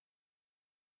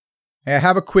I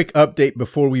have a quick update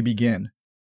before we begin.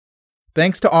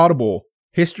 Thanks to Audible,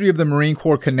 History of the Marine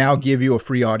Corps can now give you a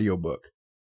free audiobook.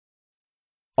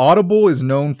 Audible is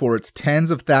known for its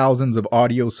tens of thousands of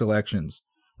audio selections,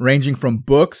 ranging from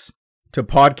books to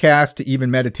podcasts to even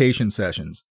meditation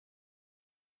sessions.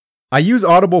 I use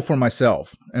Audible for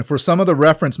myself and for some of the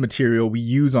reference material we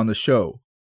use on the show.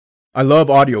 I love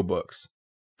audiobooks.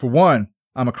 For one,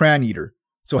 I'm a crayon eater,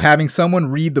 so having someone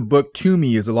read the book to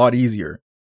me is a lot easier.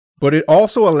 But it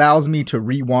also allows me to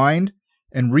rewind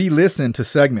and re-listen to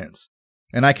segments,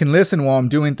 and I can listen while I'm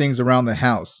doing things around the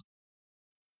house.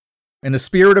 In the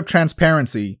spirit of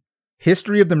transparency,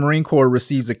 History of the Marine Corps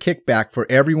receives a kickback for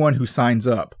everyone who signs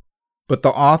up, but the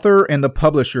author and the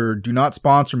publisher do not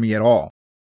sponsor me at all.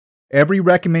 Every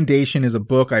recommendation is a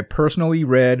book I personally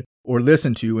read or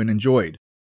listened to and enjoyed.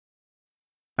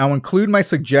 I'll include my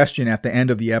suggestion at the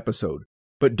end of the episode,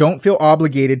 but don't feel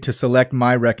obligated to select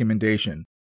my recommendation.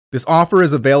 This offer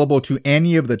is available to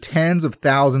any of the tens of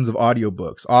thousands of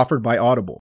audiobooks offered by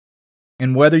Audible.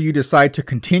 And whether you decide to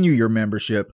continue your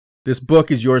membership, this book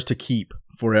is yours to keep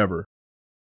forever.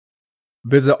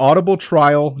 Visit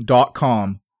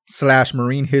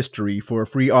audibletrial.com/marinehistory for a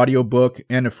free audiobook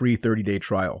and a free 30-day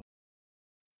trial.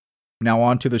 Now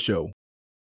on to the show.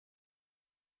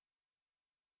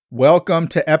 Welcome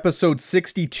to episode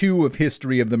 62 of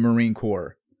History of the Marine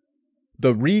Corps,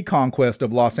 the reconquest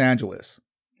of Los Angeles.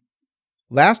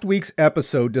 Last week's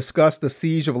episode discussed the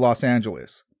siege of Los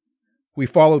Angeles. We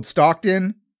followed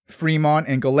Stockton, Fremont,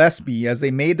 and Gillespie as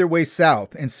they made their way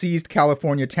south and seized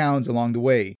California towns along the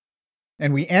way.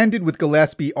 And we ended with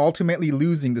Gillespie ultimately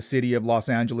losing the city of Los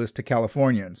Angeles to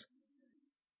Californians.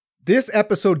 This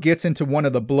episode gets into one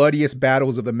of the bloodiest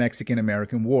battles of the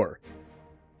Mexican-American War,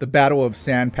 the Battle of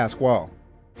San Pasqual.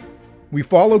 We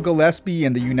follow Gillespie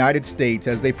and the United States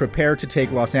as they prepare to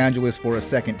take Los Angeles for a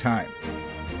second time.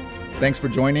 Thanks for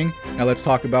joining. Now let's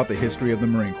talk about the history of the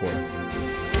Marine Corps.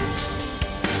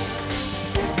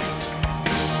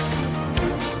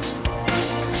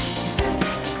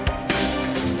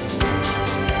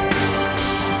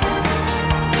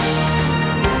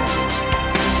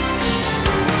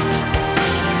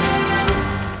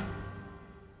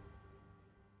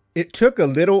 It took a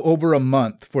little over a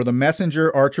month for the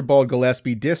messenger Archibald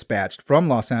Gillespie dispatched from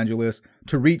Los Angeles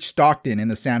to reach Stockton in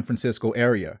the San Francisco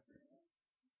area.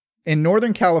 In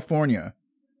Northern California,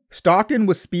 Stockton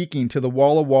was speaking to the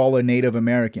Walla Walla Native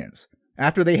Americans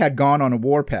after they had gone on a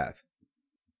warpath.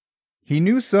 He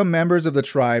knew some members of the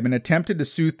tribe and attempted to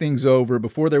soothe things over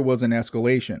before there was an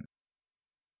escalation.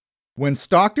 When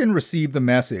Stockton received the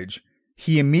message,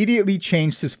 he immediately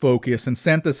changed his focus and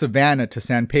sent the Savannah to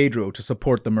San Pedro to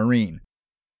support the Marine.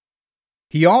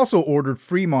 He also ordered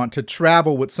Fremont to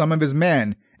travel with some of his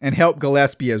men and help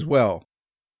Gillespie as well.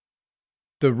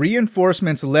 The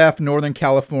reinforcements left Northern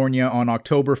California on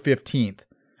October 15th,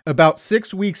 about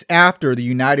 6 weeks after the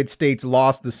United States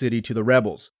lost the city to the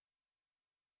rebels.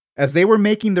 As they were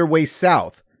making their way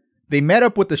south, they met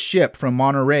up with a ship from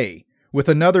Monterey with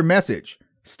another message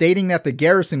stating that the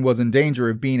garrison was in danger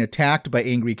of being attacked by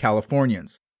angry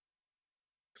Californians.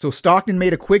 So Stockton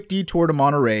made a quick detour to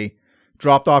Monterey,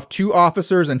 dropped off 2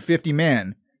 officers and 50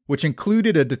 men, which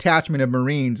included a detachment of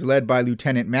Marines led by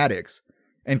Lieutenant Maddox,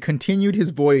 and continued his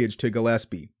voyage to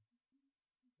Gillespie.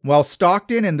 While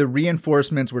Stockton and the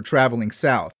reinforcements were traveling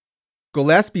south,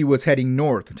 Gillespie was heading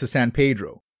north to San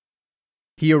Pedro.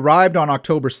 He arrived on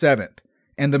October 7th,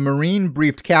 and the Marine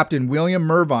briefed Captain William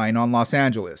Mervine on Los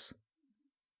Angeles.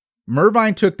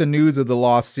 Mervine took the news of the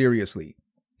loss seriously,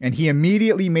 and he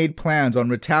immediately made plans on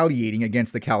retaliating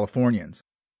against the Californians.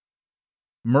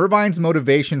 Mervine's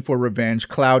motivation for revenge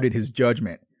clouded his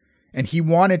judgment, and he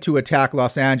wanted to attack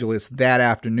Los Angeles that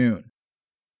afternoon.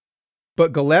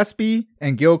 But Gillespie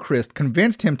and Gilchrist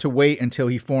convinced him to wait until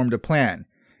he formed a plan,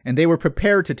 and they were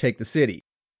prepared to take the city.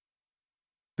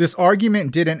 This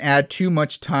argument didn't add too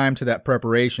much time to that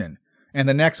preparation, and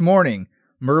the next morning,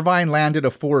 Mervine landed a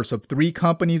force of 3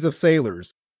 companies of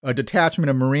sailors, a detachment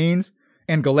of Marines,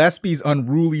 and Gillespie's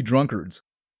unruly drunkards.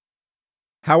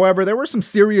 However, there were some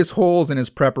serious holes in his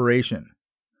preparation.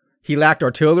 He lacked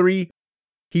artillery,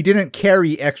 he didn't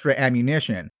carry extra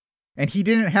ammunition, and he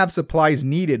didn't have supplies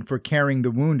needed for carrying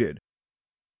the wounded.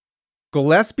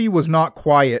 Gillespie was not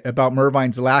quiet about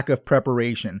Mervine's lack of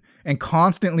preparation and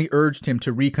constantly urged him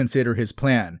to reconsider his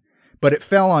plan, but it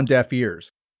fell on deaf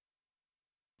ears.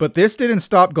 But this didn't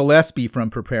stop Gillespie from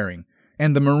preparing,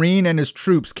 and the Marine and his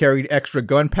troops carried extra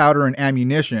gunpowder and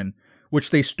ammunition,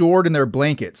 which they stored in their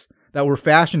blankets that were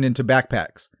fashioned into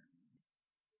backpacks.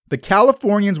 The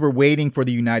Californians were waiting for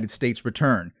the United States'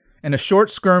 return, and a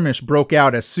short skirmish broke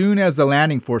out as soon as the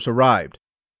landing force arrived.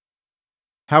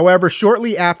 However,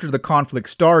 shortly after the conflict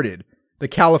started, the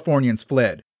Californians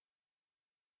fled.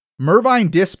 Mervine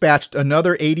dispatched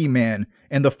another 80 men,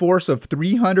 and the force of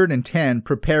 310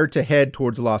 prepared to head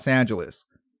towards Los Angeles.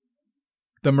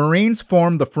 The Marines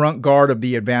formed the front guard of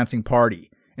the advancing party,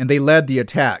 and they led the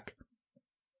attack.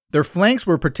 Their flanks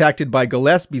were protected by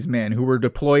Gillespie's men, who were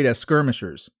deployed as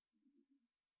skirmishers.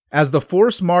 As the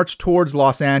force marched towards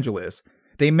Los Angeles,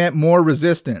 they met more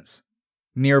resistance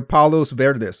near Palos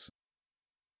Verdes.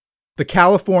 The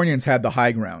Californians had the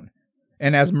high ground,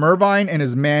 and as Mervine and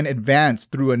his men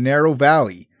advanced through a narrow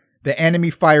valley, the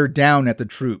enemy fired down at the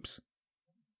troops.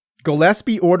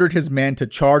 Gillespie ordered his men to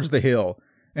charge the hill,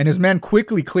 and his men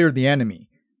quickly cleared the enemy.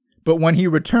 But when he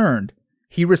returned,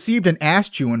 he received an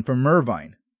ass-chewing from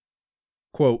Mervine.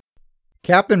 Quote,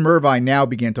 Captain Mervine now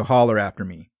began to holler after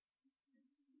me.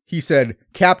 He said,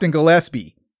 Captain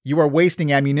Gillespie, you are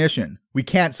wasting ammunition. We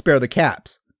can't spare the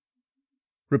caps.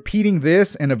 Repeating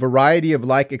this and a variety of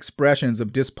like expressions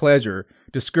of displeasure,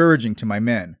 discouraging to my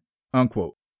men.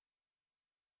 Unquote.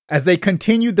 As they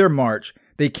continued their march,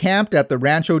 they camped at the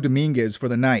Rancho Dominguez for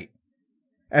the night.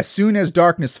 As soon as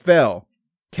darkness fell,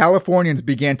 Californians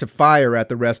began to fire at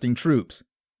the resting troops.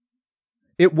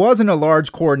 It wasn't a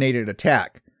large coordinated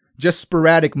attack, just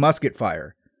sporadic musket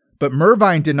fire, but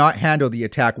Mervine did not handle the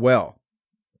attack well.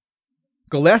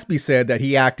 Gillespie said that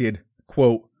he acted,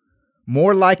 quote,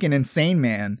 more like an insane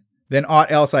man than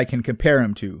aught else I can compare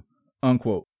him to,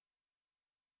 unquote.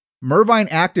 Mervine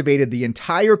activated the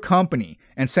entire company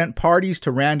and sent parties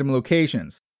to random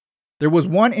locations. There was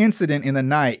one incident in the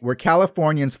night where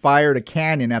Californians fired a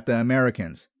cannon at the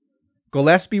Americans.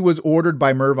 Gillespie was ordered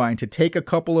by Mervine to take a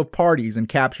couple of parties and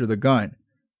capture the gun.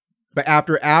 But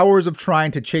after hours of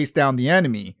trying to chase down the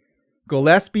enemy,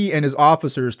 Gillespie and his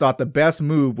officers thought the best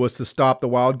move was to stop the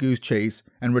wild goose chase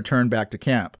and return back to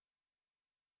camp.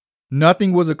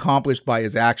 Nothing was accomplished by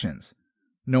his actions.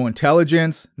 No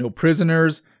intelligence, no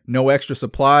prisoners, no extra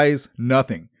supplies,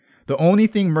 nothing. The only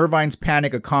thing Mervine's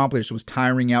panic accomplished was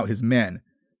tiring out his men.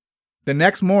 The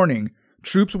next morning,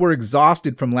 troops were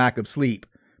exhausted from lack of sleep,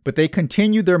 but they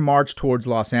continued their march towards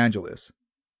Los Angeles.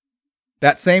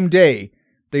 That same day,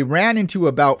 they ran into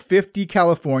about 50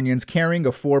 Californians carrying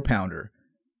a 4-pounder.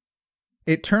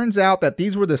 It turns out that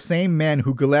these were the same men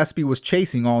who Gillespie was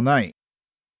chasing all night.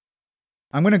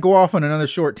 I'm going to go off on another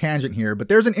short tangent here, but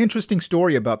there's an interesting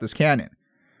story about this cannon.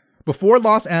 Before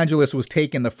Los Angeles was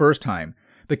taken the first time,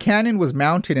 the cannon was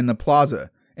mounted in the plaza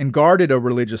and guarded a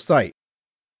religious site.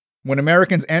 When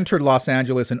Americans entered Los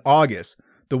Angeles in August,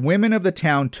 the women of the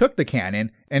town took the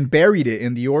cannon and buried it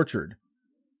in the orchard.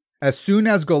 As soon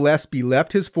as Gillespie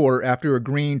left his fort after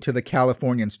agreeing to the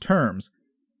Californians' terms,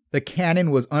 the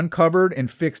cannon was uncovered and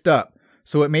fixed up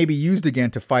so it may be used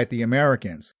again to fight the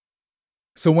Americans.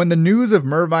 So when the news of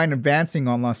Mervine advancing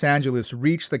on Los Angeles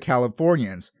reached the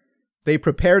Californians, they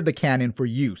prepared the cannon for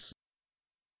use.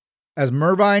 As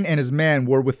Mervine and his men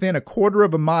were within a quarter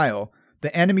of a mile,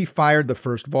 the enemy fired the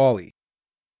first volley.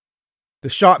 The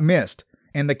shot missed,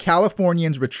 and the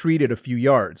Californians retreated a few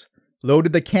yards,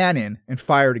 loaded the cannon, and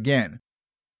fired again.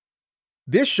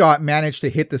 This shot managed to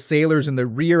hit the sailors in the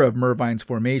rear of Mervine's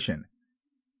formation.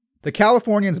 The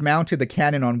Californians mounted the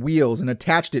cannon on wheels and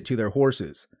attached it to their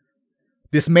horses.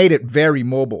 This made it very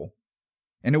mobile,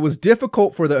 and it was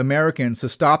difficult for the Americans to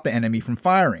stop the enemy from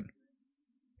firing.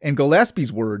 In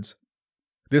Gillespie's words,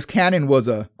 this cannon was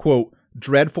a, quote,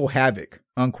 dreadful havoc,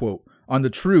 unquote, on the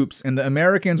troops, and the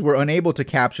Americans were unable to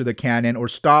capture the cannon or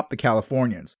stop the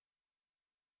Californians.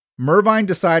 Mervine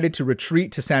decided to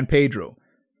retreat to San Pedro.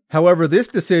 However, this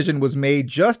decision was made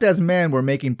just as men were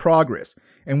making progress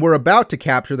and were about to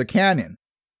capture the cannon.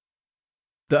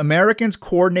 The Americans'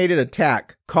 coordinated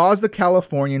attack caused the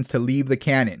Californians to leave the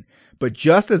cannon, but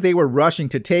just as they were rushing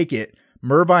to take it,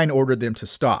 Mervine ordered them to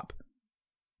stop.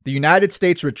 The United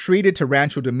States retreated to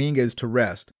Rancho Dominguez to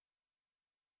rest.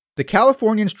 The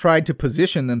Californians tried to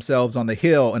position themselves on the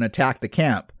hill and attack the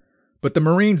camp, but the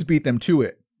Marines beat them to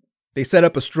it. They set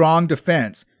up a strong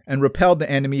defense and repelled the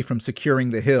enemy from securing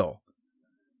the hill.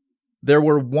 There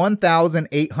were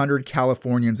 1,800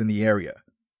 Californians in the area.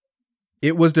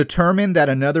 It was determined that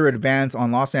another advance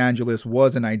on Los Angeles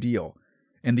wasn't ideal,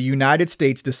 and the United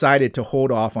States decided to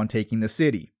hold off on taking the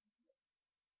city.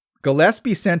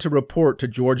 Gillespie sent a report to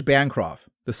George Bancroft,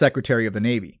 the Secretary of the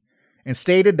Navy, and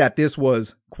stated that this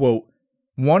was, quote,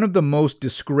 one of the most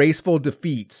disgraceful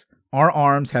defeats our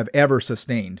arms have ever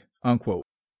sustained, unquote.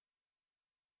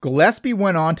 Gillespie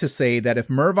went on to say that if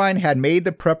Mervine had made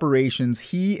the preparations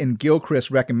he and Gilchrist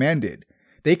recommended,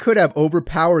 they could have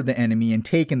overpowered the enemy and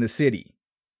taken the city.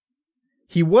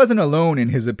 He wasn't alone in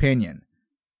his opinion,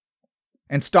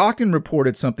 and Stockton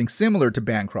reported something similar to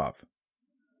Bancroft.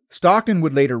 Stockton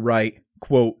would later write,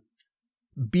 quote,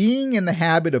 "Being in the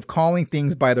habit of calling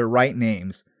things by their right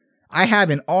names, I have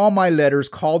in all my letters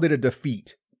called it a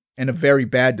defeat, and a very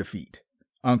bad defeat,"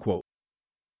 unquote.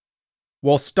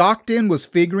 While Stockton was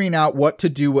figuring out what to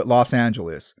do with Los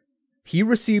Angeles, he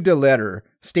received a letter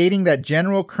stating that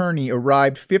General Kearny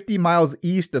arrived 50 miles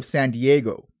east of San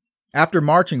Diego after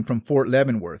marching from Fort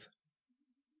Leavenworth.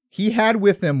 He had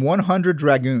with him 100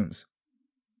 dragoons.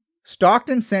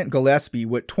 Stockton sent Gillespie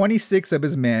with 26 of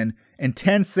his men and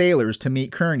 10 sailors to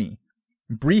meet Kearny,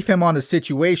 brief him on the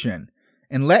situation,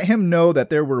 and let him know that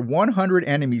there were 100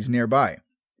 enemies nearby.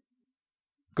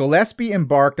 Gillespie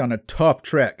embarked on a tough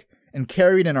trek and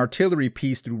carried an artillery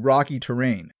piece through rocky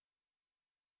terrain.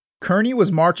 Kearny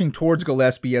was marching towards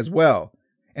Gillespie as well,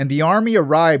 and the army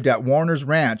arrived at Warner's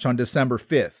Ranch on December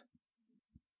 5th.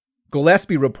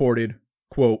 Gillespie reported,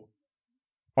 quote,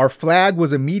 "Our flag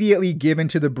was immediately given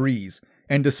to the breeze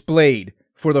and displayed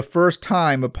for the first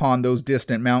time upon those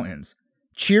distant mountains,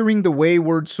 cheering the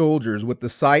wayward soldiers with the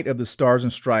sight of the stars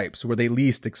and stripes where they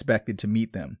least expected to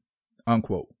meet them,"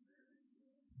 unquote.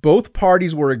 Both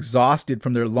parties were exhausted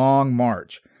from their long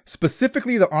march,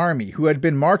 specifically the army, who had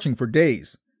been marching for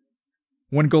days.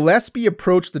 When Gillespie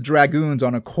approached the dragoons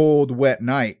on a cold, wet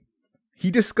night,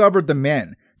 he discovered the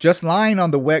men just lying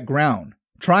on the wet ground,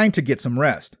 trying to get some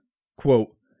rest.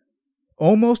 Quote,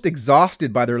 "Almost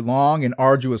exhausted by their long and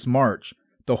arduous march,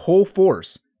 the whole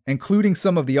force, including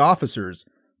some of the officers,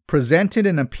 presented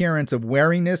an appearance of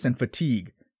weariness and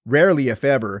fatigue, rarely, if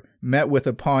ever, met with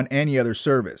upon any other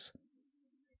service.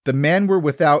 The men were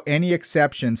without any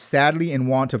exception sadly in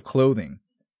want of clothing.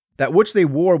 That which they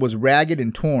wore was ragged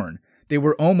and torn. They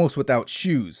were almost without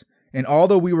shoes, and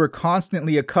although we were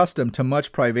constantly accustomed to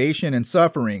much privation and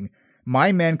suffering,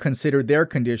 my men considered their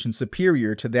condition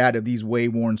superior to that of these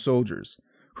way-worn soldiers,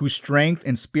 whose strength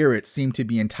and spirit seemed to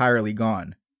be entirely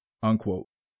gone," unquote.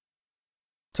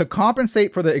 To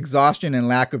compensate for the exhaustion and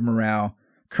lack of morale,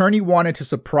 Kearny wanted to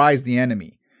surprise the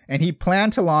enemy, and he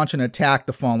planned to launch an attack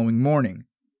the following morning.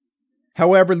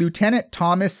 However, Lieutenant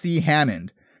Thomas C.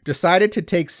 Hammond decided to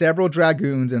take several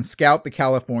dragoons and scout the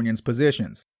Californians'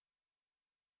 positions.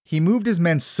 He moved his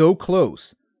men so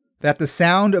close that the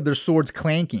sound of their swords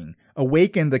clanking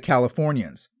awakened the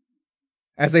Californians.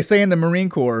 As they say in the Marine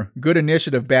Corps, good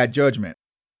initiative, bad judgment.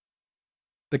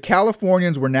 The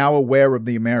Californians were now aware of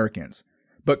the Americans,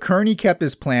 but Kearny kept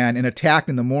his plan and attacked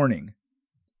in the morning.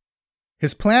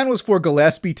 His plan was for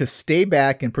Gillespie to stay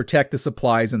back and protect the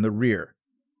supplies in the rear.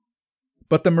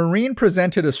 But the Marine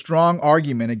presented a strong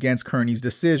argument against Kearny's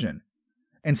decision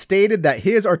and stated that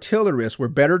his artillerists were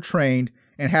better trained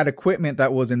and had equipment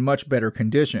that was in much better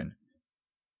condition.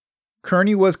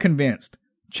 Kearny was convinced,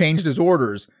 changed his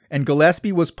orders, and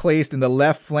Gillespie was placed in the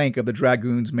left flank of the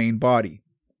dragoons' main body.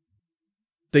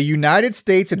 The United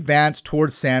States advanced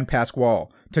towards San Pasqual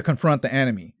to confront the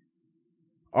enemy.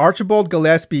 Archibald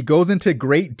Gillespie goes into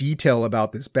great detail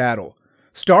about this battle,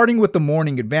 starting with the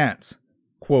morning advance.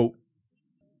 Quote,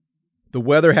 "The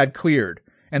weather had cleared,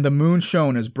 and the moon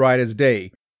shone as bright as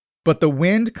day, but the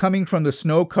wind coming from the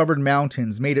snow-covered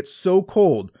mountains made it so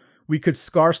cold we could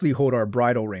scarcely hold our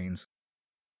bridle reins,"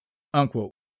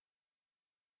 unquote.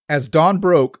 As dawn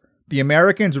broke, the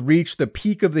Americans reached the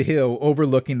peak of the hill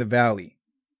overlooking the valley.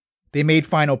 They made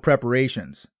final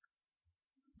preparations.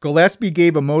 Gillespie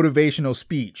gave a motivational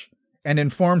speech and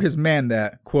informed his men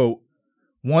that, quote,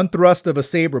 "One thrust of a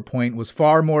saber point was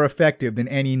far more effective than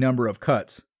any number of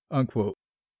cuts," unquote,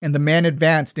 and the men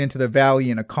advanced into the valley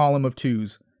in a column of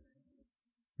twos.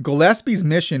 Gillespie's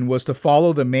mission was to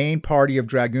follow the main party of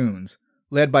dragoons,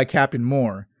 led by Captain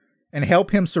Moore, and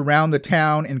help him surround the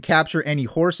town and capture any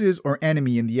horses or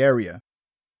enemy in the area.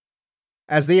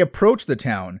 As they approached the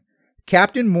town,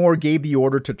 Captain Moore gave the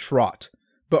order to trot,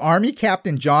 but Army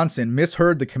Captain Johnson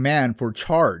misheard the command for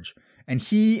charge, and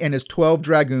he and his 12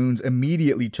 dragoons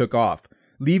immediately took off,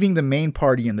 leaving the main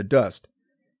party in the dust.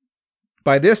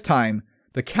 By this time,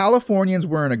 the Californians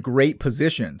were in a great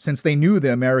position since they knew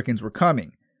the Americans were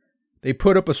coming. They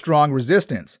put up a strong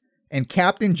resistance, and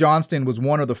Captain Johnston was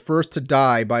one of the first to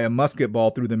die by a musket ball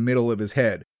through the middle of his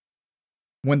head.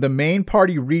 When the main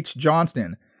party reached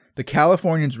Johnston, the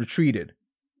Californians retreated.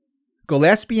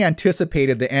 Gillespie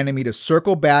anticipated the enemy to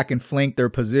circle back and flank their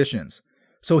positions,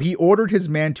 so he ordered his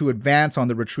men to advance on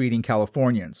the retreating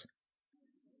Californians.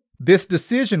 This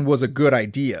decision was a good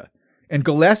idea, and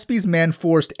Gillespie's men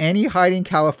forced any hiding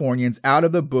Californians out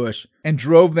of the bush and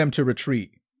drove them to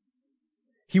retreat.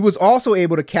 He was also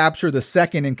able to capture the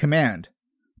second in command,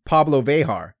 Pablo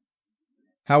Vejar.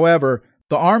 However,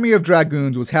 the army of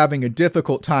dragoons was having a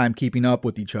difficult time keeping up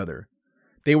with each other.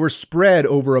 They were spread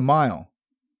over a mile.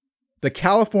 The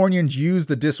Californians used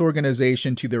the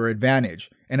disorganization to their advantage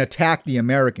and attacked the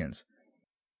Americans.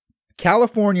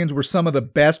 Californians were some of the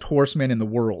best horsemen in the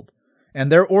world,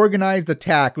 and their organized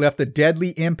attack left a deadly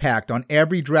impact on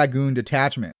every dragoon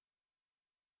detachment.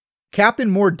 Captain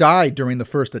Moore died during the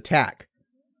first attack.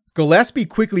 Gillespie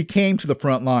quickly came to the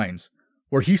front lines,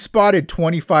 where he spotted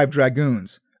 25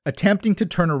 dragoons attempting to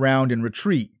turn around and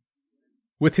retreat.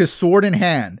 With his sword in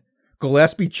hand,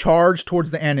 Gillespie charged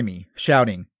towards the enemy,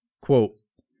 shouting, quote,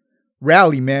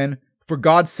 "Rally, men, for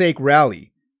God's sake,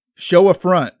 rally. Show a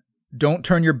front, don't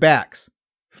turn your backs.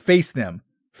 Face them,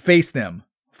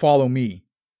 follow me,"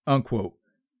 unquote.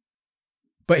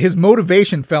 But his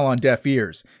motivation fell on deaf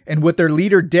ears, and with their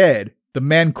leader dead, the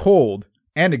men cold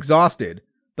and exhausted,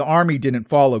 the army didn't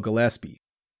follow Gillespie.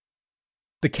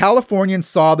 The Californians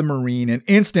saw the Marine and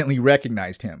instantly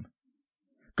recognized him.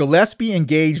 Gillespie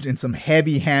engaged in some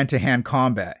heavy hand-to-hand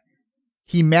combat.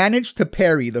 He managed to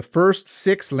parry the first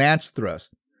 6 lance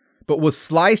thrusts, but was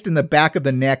sliced in the back of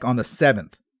the neck on the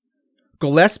 7th.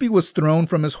 Gillespie was thrown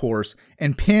from his horse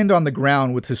and pinned on the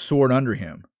ground with his sword under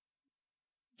him.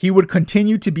 He would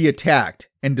continue to be attacked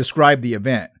and describe the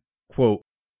event, quote,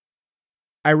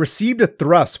 "I received a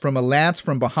thrust from a lance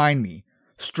from behind me,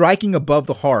 striking above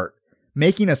the heart,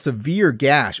 making a severe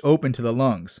gash open to the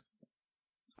lungs.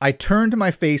 I turned my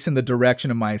face in the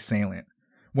direction of my assailant,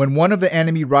 when one of the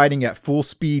enemy riding at full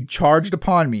speed charged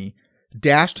upon me,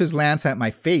 dashed his lance at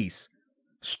my face,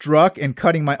 struck and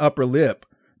cutting my upper lip,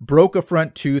 broke a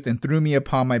front tooth and threw me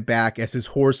upon my back as his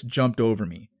horse jumped over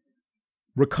me.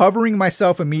 Recovering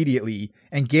myself immediately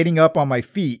and getting up on my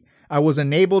feet, I was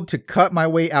enabled to cut my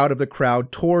way out of the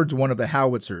crowd towards one of the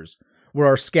howitzers, where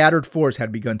our scattered force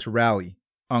had begun to rally,"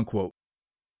 unquote.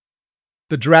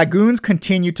 The dragoons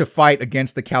continued to fight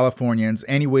against the Californians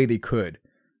any way they could.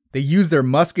 They used their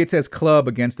muskets as club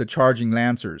against the charging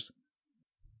lancers.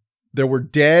 There were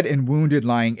dead and wounded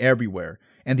lying everywhere,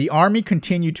 and the army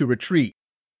continued to retreat.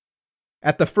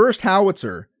 At the first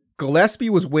howitzer, Gillespie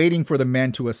was waiting for the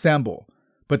men to assemble,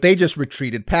 but they just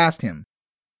retreated past him.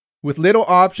 With little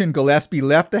option, Gillespie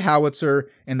left the howitzer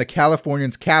and the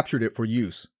Californians captured it for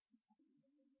use.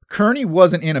 Kearny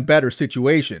wasn't in a better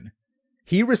situation.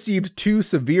 He received 2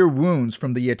 severe wounds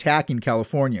from the attacking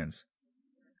Californians.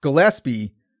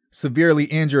 Gillespie, severely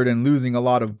injured and losing a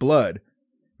lot of blood,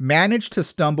 managed to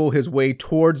stumble his way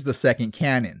towards the second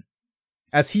cannon.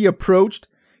 As he approached,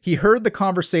 he heard the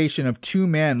conversation of 2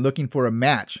 men looking for a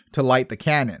match to light the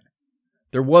cannon.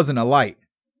 There wasn't a light.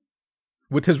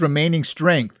 With his remaining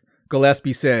strength,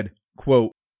 Gillespie said,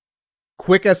 quote,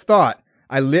 "Quick as thought,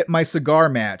 I lit my cigar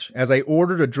match as I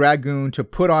ordered a dragoon to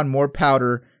put on more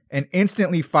powder and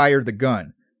instantly fired the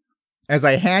gun. As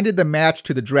I handed the match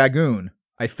to the dragoon,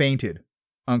 I fainted,"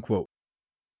 unquote.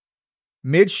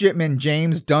 Midshipman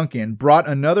James Duncan brought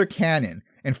another cannon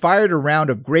and fired a round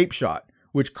of grape shot,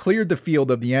 which cleared the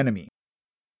field of the enemy.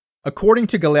 According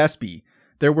to Gillespie,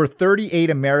 there were 38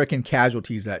 American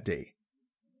casualties that day.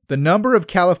 The number of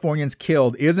Californians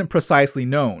killed isn't precisely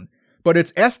known, but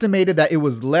it's estimated that it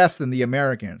was less than the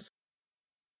Americans.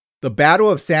 The Battle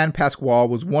of San Pasqual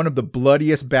was one of the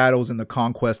bloodiest battles in the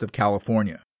conquest of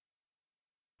California.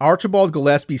 Archibald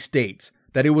Gillespie states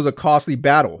that it was a costly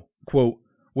battle, quote,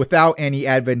 "without any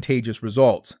advantageous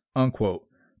results," unquote,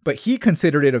 but he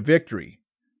considered it a victory.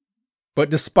 But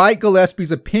despite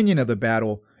Gillespie's opinion of the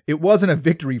battle, it wasn't a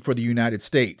victory for the United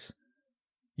States.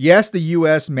 Yes, the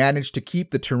U.S. managed to keep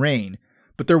the terrain,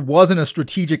 but there wasn't a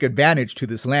strategic advantage to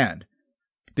this land.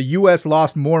 The U.S.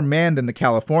 lost more men than the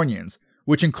Californians,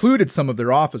 which included some of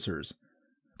their officers.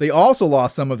 They also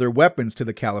lost some of their weapons to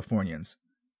the Californians.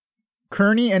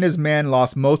 Kearny and his men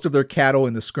lost most of their cattle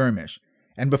in the skirmish,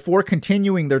 and before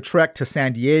continuing their trek to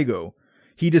San Diego,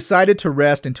 he decided to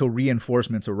rest until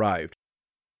reinforcements arrived.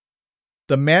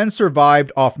 The men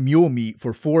survived off mule meat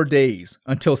for 4 days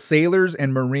until sailors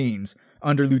and Marines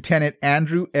under Lieutenant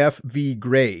Andrew F. V.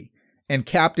 Gray and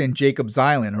Captain Jacob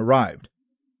Zeilen arrived.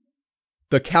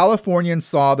 The Californians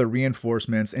saw the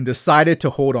reinforcements and decided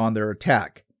to hold on their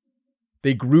attack.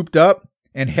 They grouped up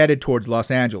and headed towards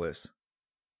Los Angeles.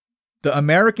 The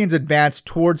Americans advanced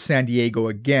towards San Diego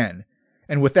again,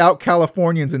 and without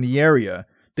Californians in the area,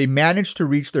 they managed to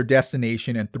reach their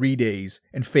destination in 3 days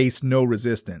and faced no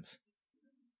resistance.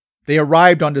 They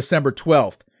arrived on December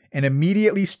 12th and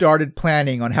immediately started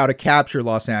planning on how to capture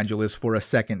Los Angeles for a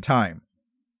second time.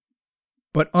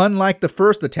 But unlike the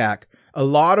first attack, a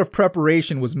lot of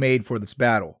preparation was made for this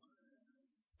battle.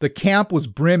 The camp was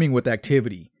brimming with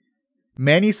activity.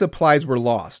 Many supplies were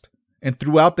lost, and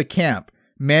throughout the camp,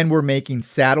 men were making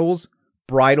saddles,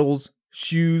 bridles,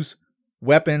 shoes,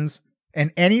 weapons,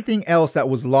 and anything else that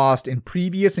was lost in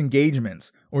previous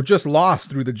engagements or just lost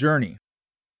through the journey.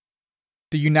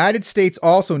 The United States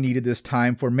also needed this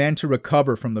time for men to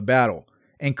recover from the battle,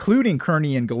 including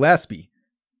Kearny and Gillespie.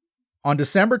 On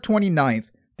December 29th,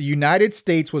 the United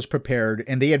States was prepared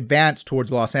and they advanced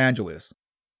towards Los Angeles.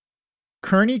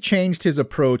 Kearny changed his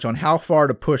approach on how far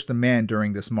to push the men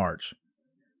during this march.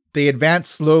 They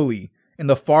advanced slowly, and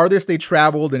the farthest they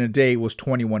traveled in a day was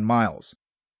 21 miles.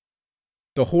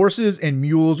 The horses and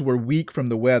mules were weak from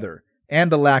the weather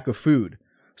and the lack of food,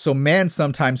 so men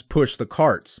sometimes pushed the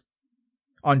carts.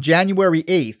 On January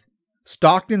 8th,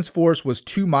 Stockton's force was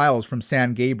 2 miles from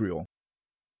San Gabriel.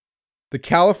 The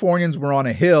Californians were on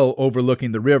a hill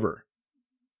overlooking the river.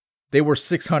 They were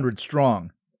 600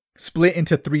 strong, split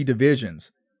into 3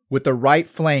 divisions, with the right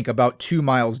flank about 2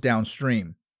 miles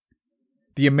downstream.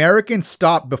 The Americans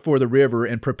stopped before the river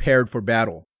and prepared for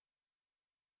battle.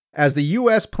 As the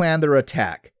U.S. planned their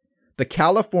attack, the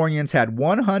Californians had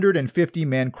 150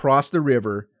 men cross the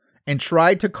river and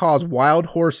tried to cause wild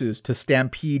horses to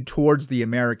stampede towards the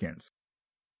Americans.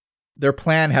 Their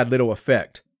plan had little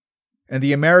effect, and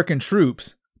the American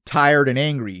troops, tired and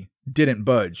angry, didn't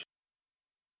budge.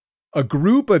 A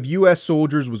group of U.S.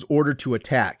 soldiers was ordered to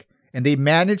attack, and they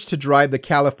managed to drive the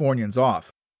Californians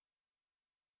off.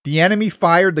 The enemy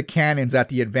fired the cannons at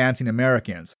the advancing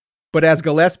Americans, but as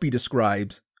Gillespie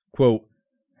describes, quote,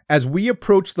 "As we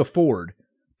approached the ford,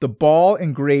 the ball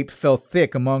and grape fell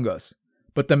thick among us,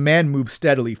 but the men moved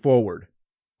steadily forward."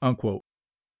 Unquote.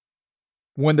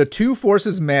 When the two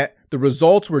forces met, the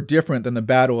results were different than the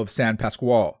Battle of San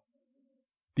Pasqual.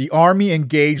 The army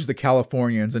engaged the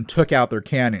Californians and took out their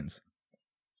cannons.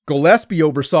 Gillespie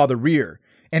oversaw the rear,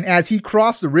 and as he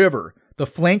crossed the river, the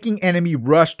flanking enemy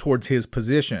rushed towards his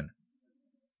position.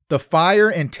 The fire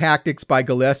and tactics by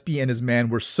Gillespie and his men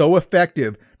were so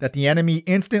effective that the enemy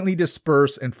instantly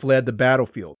dispersed and fled the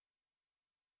battlefield.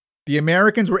 The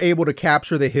Americans were able to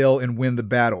capture the hill and win the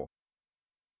battle.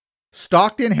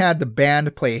 Stockton had the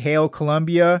band play Hail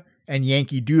Columbia and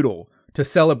Yankee Doodle to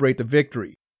celebrate the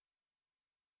victory.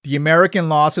 The American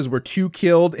losses were 2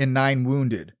 killed and 9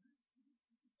 wounded.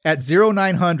 At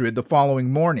 0900 the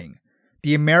following morning,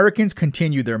 the Americans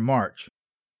continued their march.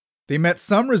 They met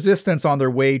some resistance on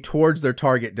their way towards their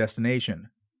target destination.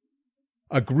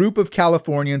 A group of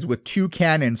Californians with 2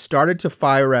 cannons started to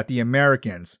fire at the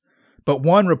Americans, but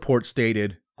one report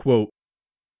stated, quote,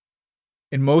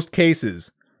 "In most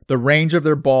cases, the range of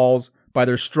their balls by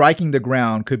their striking the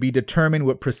ground could be determined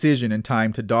with precision in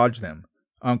time to dodge them."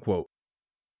 Unquote.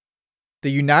 The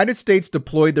United States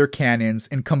deployed their cannons,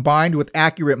 and combined with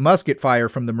accurate musket fire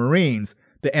from the Marines,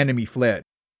 the enemy fled.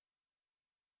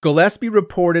 Gillespie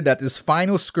reported that this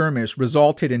final skirmish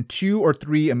resulted in 2 or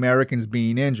 3 Americans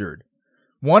being injured,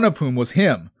 one of whom was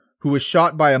him, who was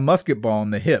shot by a musket ball in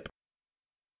the hip.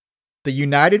 The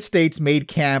United States made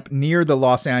camp near the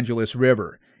Los Angeles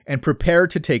River and prepared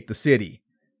to take the city.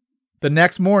 The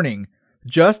next morning,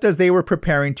 just as they were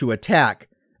preparing to attack,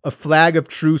 a flag of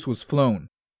truce was flown.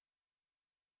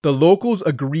 The locals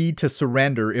agreed to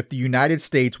surrender if the United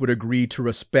States would agree to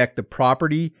respect the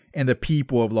property and the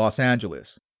people of Los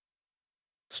Angeles.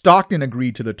 Stockton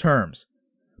agreed to the terms,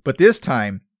 but this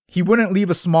time, he wouldn't leave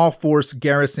a small force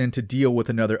garrisoned to deal with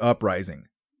another uprising.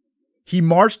 He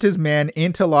marched his men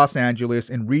into Los Angeles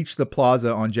and reached the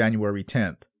plaza on January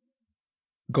 10th.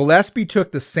 Gillespie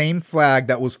took the same flag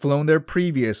that was flown there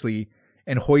previously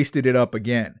and hoisted it up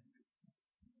again.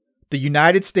 The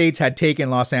United States had taken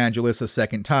Los Angeles a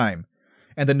second time,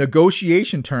 and the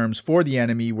negotiation terms for the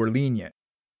enemy were lenient.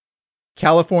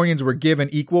 Californians were given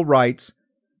equal rights,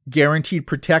 guaranteed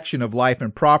protection of life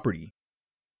and property,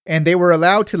 and they were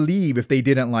allowed to leave if they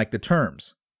didn't like the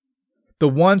terms. The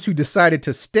ones who decided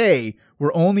to stay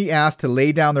were only asked to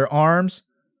lay down their arms,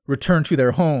 return to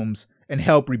their homes, and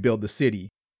help rebuild the city.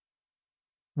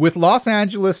 With Los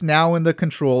Angeles now in the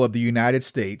control of the United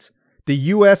States, the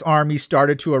U.S. Army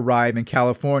started to arrive in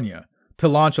California to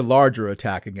launch a larger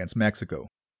attack against Mexico.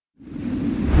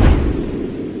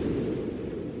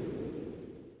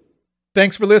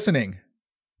 Thanks for listening.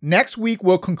 Next week,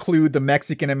 we'll conclude the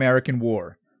Mexican-American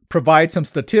War, provide some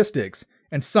statistics,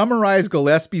 and summarize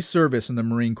Gillespie's service in the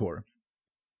Marine Corps.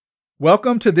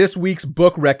 Welcome to this week's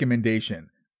book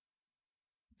recommendation.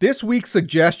 This week's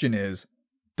suggestion is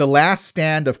The Last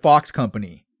Stand of Fox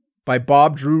Company by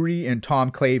Bob Drury and Tom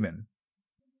Clavin.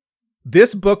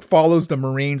 This book follows the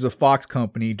Marines of Fox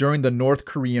Company during the North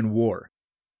Korean War.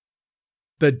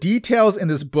 The details in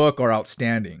this book are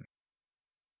outstanding.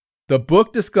 The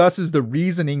book discusses the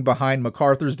reasoning behind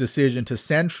MacArthur's decision to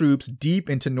send troops deep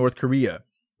into North Korea,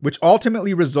 which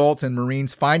ultimately results in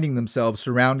Marines finding themselves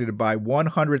surrounded by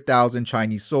 100,000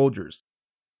 Chinese soldiers.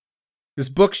 This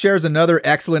book shares another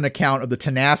excellent account of the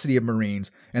tenacity of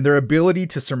Marines and their ability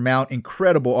to surmount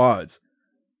incredible odds.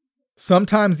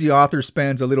 Sometimes the author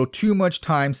spends a little too much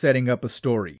time setting up a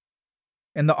story,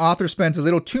 and the author spends a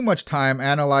little too much time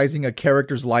analyzing a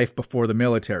character's life before the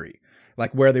military,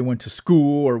 like where they went to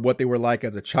school or what they were like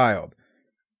as a child.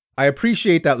 I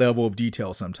appreciate that level of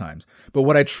detail sometimes, but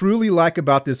what I truly like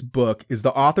about this book is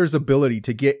the author's ability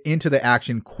to get into the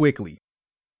action quickly.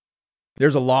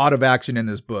 There's a lot of action in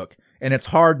this book, and it's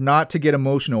hard not to get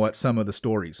emotional at some of the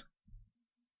stories.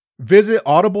 Visit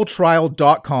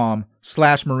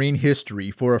audibletrial.com/Marine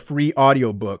History for a free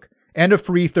audiobook and a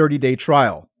free 30-day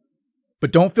trial.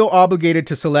 But don't feel obligated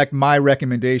to select my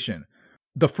recommendation.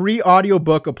 The free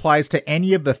audiobook applies to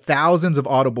any of the thousands of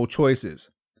Audible choices.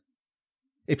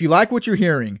 If you like what you're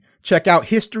hearing, check out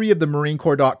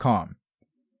historyofthemarinecorps.com.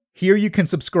 Here you can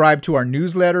subscribe to our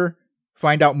newsletter,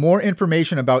 find out more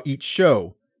information about each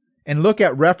show, and look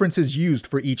at references used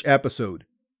for each episode.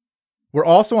 We're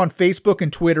also on Facebook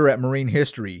and Twitter at Marine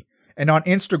History, and on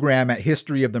Instagram at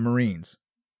History of the Marines.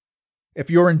 If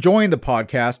you're enjoying the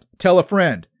podcast, tell a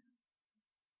friend.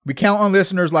 We count on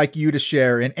listeners like you to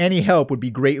share, and any help would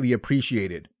be greatly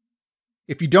appreciated.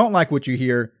 If you don't like what you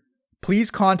hear,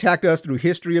 please contact us through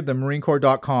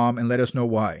historyofthemarinecorps.com and let us know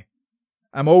why.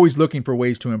 I'm always looking for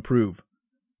ways to improve.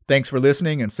 Thanks for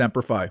listening, and Semper Fi.